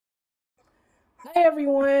Hi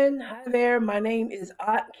everyone. Hi there. My name is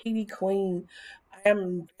AuntKedeQueen. I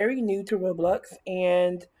am very new to Roblox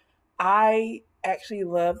and I actually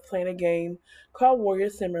love playing a game called Warrior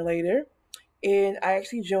Simulator. And I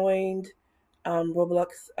actually joined Roblox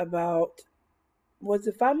about, was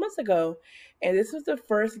it 5 months ago? And this was the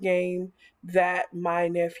first game that my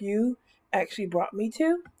nephew actually brought me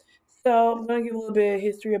to. So I'm going to give a little bit of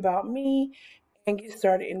history about me and get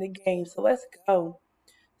started in the game. So let's go.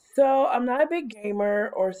 So I'm not a big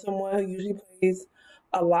gamer or someone who usually plays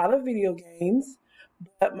a lot of video games,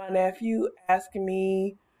 but my nephew asked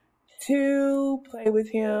me to play with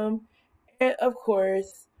him, and of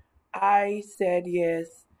course, I said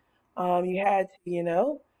yes. You had to,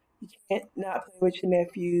 you can't not play with your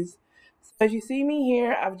nephews. So as you see me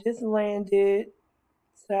here, I've just landed.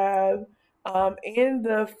 So in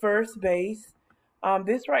the first base,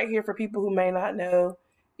 this right here for people who may not know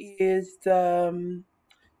is the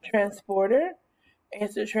transporter.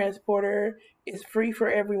 Answer transporter is free for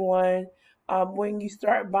everyone. When you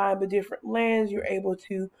start buying the different lands, you're able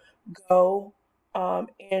to go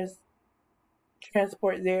and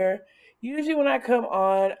transport there. Usually, when I come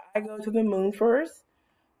on, I go to the moon first,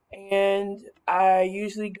 and I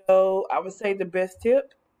usually go. I would say the best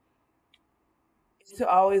tip is to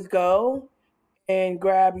always go and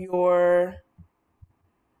grab your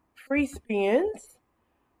free spins.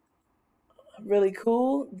 Really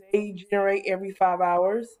cool. They generate every 5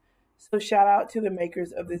 hours. So shout out to the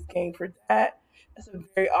makers of this game for that. That's a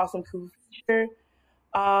very awesome, cool feature.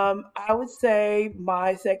 I would say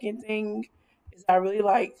my second thing is I really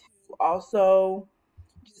like to also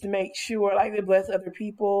just make sure, like, to bless other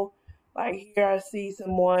people. Like here, I see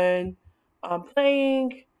someone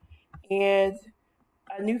playing, and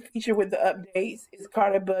a new feature with the updates is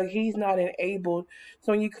Carter Bug. He's not enabled,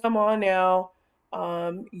 so when you come on now,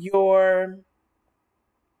 your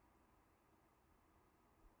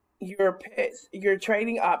pets, your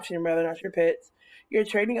trading option, rather not your pets, your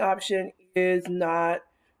trading option is not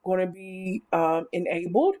going to be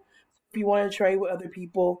enabled. If you want to trade with other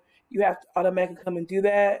people, you have to automatically come and do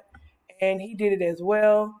that. And he did it as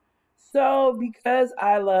well. So because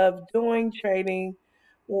I love doing trading,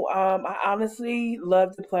 I honestly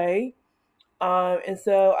love to play. And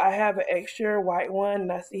so I have an extra white one,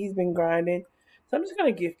 and I see he's been grinding. So I'm just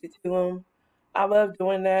gonna gift it to him. I love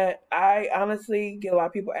doing that. I honestly get a lot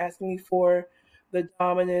of people asking me for the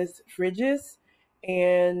Dominus Frigis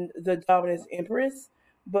and the Dominus Empress,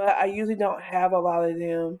 but I usually don't have a lot of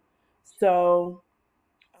them. So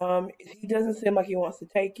he doesn't seem like he wants to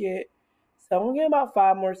take it. So I'm gonna give him about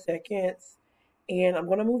 5 more seconds, and I'm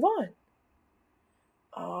gonna move on.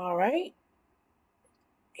 All right.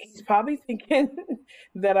 He's probably thinking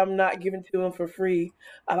that I'm not giving to him for free.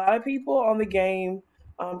 A lot of people on the game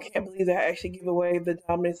can't believe that I actually give away the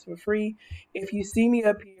dominance for free. If you see me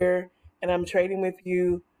up here and I'm trading with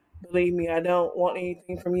you, believe me, I don't want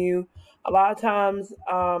anything from you. A lot of times,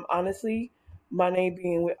 honestly, my name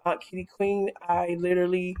being with Aunt Kitty Queen, I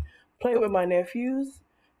literally play with my nephews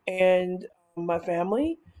and my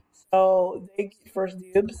family, so they get first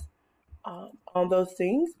dibs on those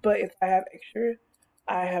things. But if I have extra,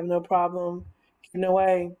 I have no problem giving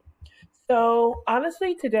away. So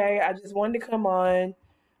honestly, today I just wanted to come on,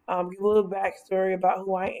 give a little backstory about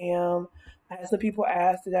who I am. I had some people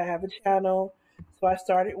ask did I have a channel, so I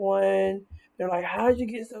started one. They're like, "How did you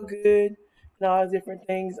get so good?" and all those different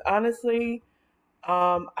things. Honestly,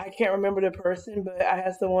 I can't remember the person, but I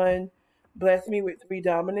had someone bless me with 3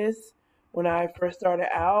 Dominus when I first started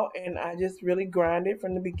out, and I just really grinded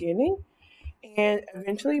from the beginning and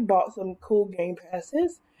eventually bought some cool game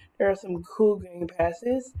passes. There are some cool game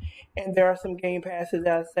passes, and there are some game passes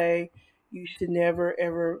that I say you should never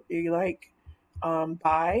ever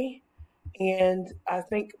buy. And I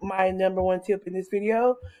think my number one tip in this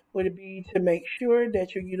video would be to make sure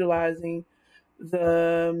that you're utilizing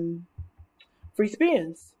the free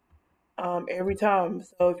spins every time.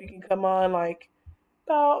 So if you can come on like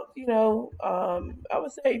about, I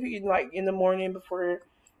would say if you can like in the morning before,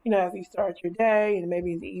 after you start your day and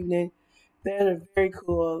maybe in the evening, that are very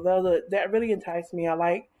cool. That really enticed me. I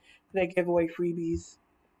like that they give away freebies.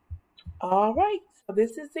 All right, so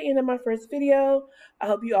this is the end of my first video. I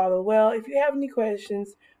hope you all are well. If you have any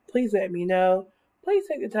questions, please let me know. Please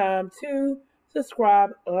take the time to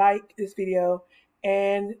subscribe, like this video,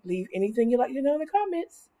 and leave anything you'd like to know in the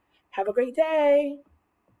comments. Have a great day.